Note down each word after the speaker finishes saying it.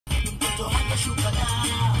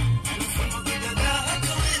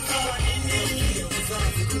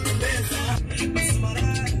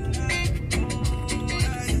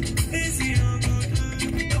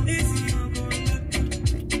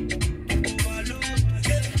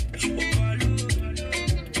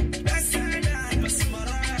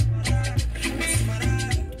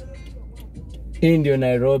Indio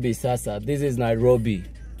Nairobi sasa. This is Nairobi.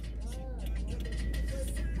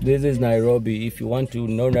 This is Nairobi. If you want to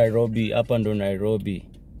know Nairobi, hapa ndo Nairobi.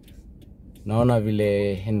 Naona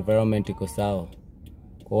vile environment iko sawa.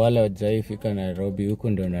 Kwa wale hawajaifika Nairobi, huko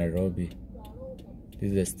ndo Nairobi. This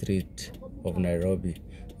is the street of Nairobi.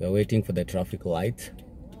 We are waiting for the traffic light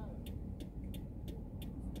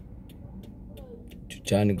to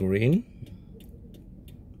turn green.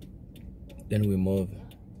 Then we move.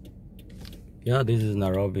 Yeah, this is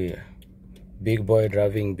Nairobi. Big boy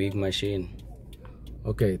driving big machine.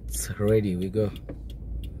 Okay, it's ready. We go.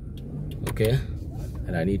 Okay,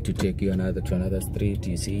 and I need to take you to another street.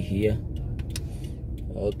 You see here.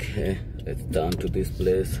 Okay, let's down to this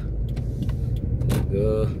place. We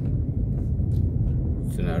go.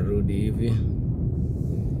 Tunarudi hivi.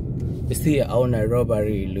 You see how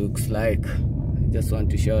Nairobi looks like. I just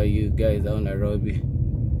want to show you guys how Nairobi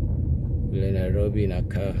in a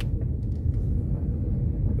car.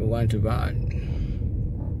 We want to run,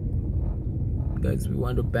 guys. We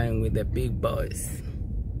want to bang with the big boys.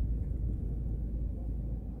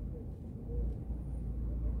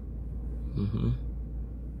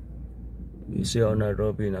 You see how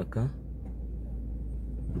Nairobi in a car.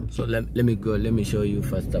 So let me go. Let me show you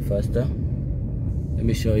faster. Let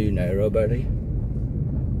me show you Nairobi.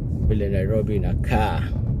 Really Nairobi in a car.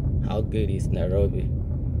 How good is Nairobi?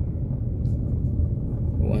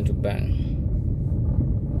 We want to bang.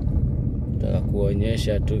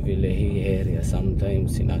 Kuonyesha tu vile hii area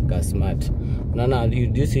sometimes inakaa smart. Nana, do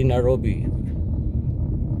you see Nairobi?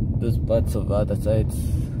 Those parts of other sides.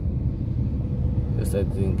 The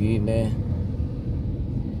sides zingine.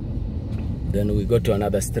 Then we go to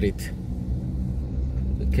another street.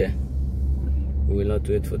 Okay. We will not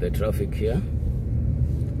wait for the traffic here.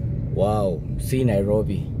 Wow, see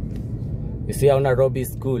Nairobi. You see how Nairobi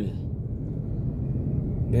is cool?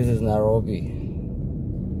 This is Nairobi.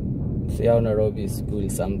 See how Nairobi is cool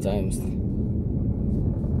sometimes.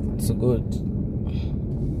 It's so good.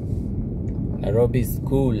 Nairobi is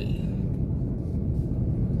cool.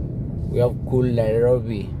 We have cool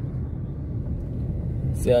Nairobi.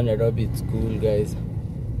 See how Nairobi is cool, guys.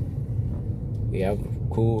 We have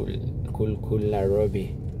cool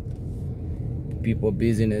Nairobi. People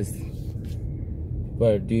business. People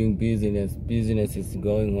are doing business. Business is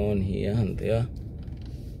going on here and there.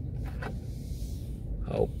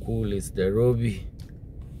 How cool is Nairobi?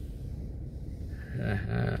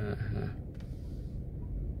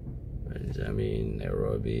 Benjamin,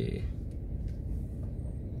 Nairobi.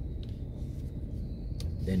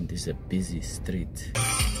 Then this is a busy street.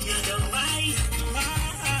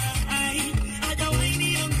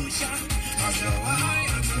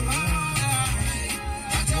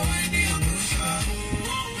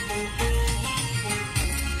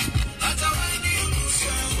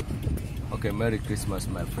 Okay, Merry Christmas,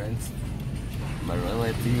 my friends, my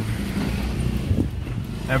relative,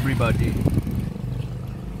 everybody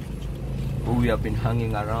who we have been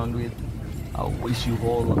hanging around with. I wish you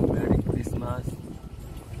all a Merry Christmas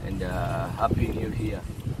and Happy New Year.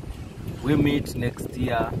 We'll meet next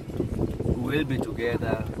year. We will be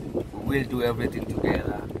together. We will do everything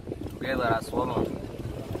together. Together as one,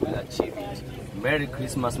 we'll achieve it. Merry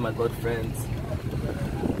Christmas, my good friends.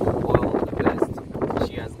 All the best.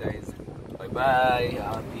 Cheers, guys. Bye.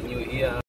 Happy New Year.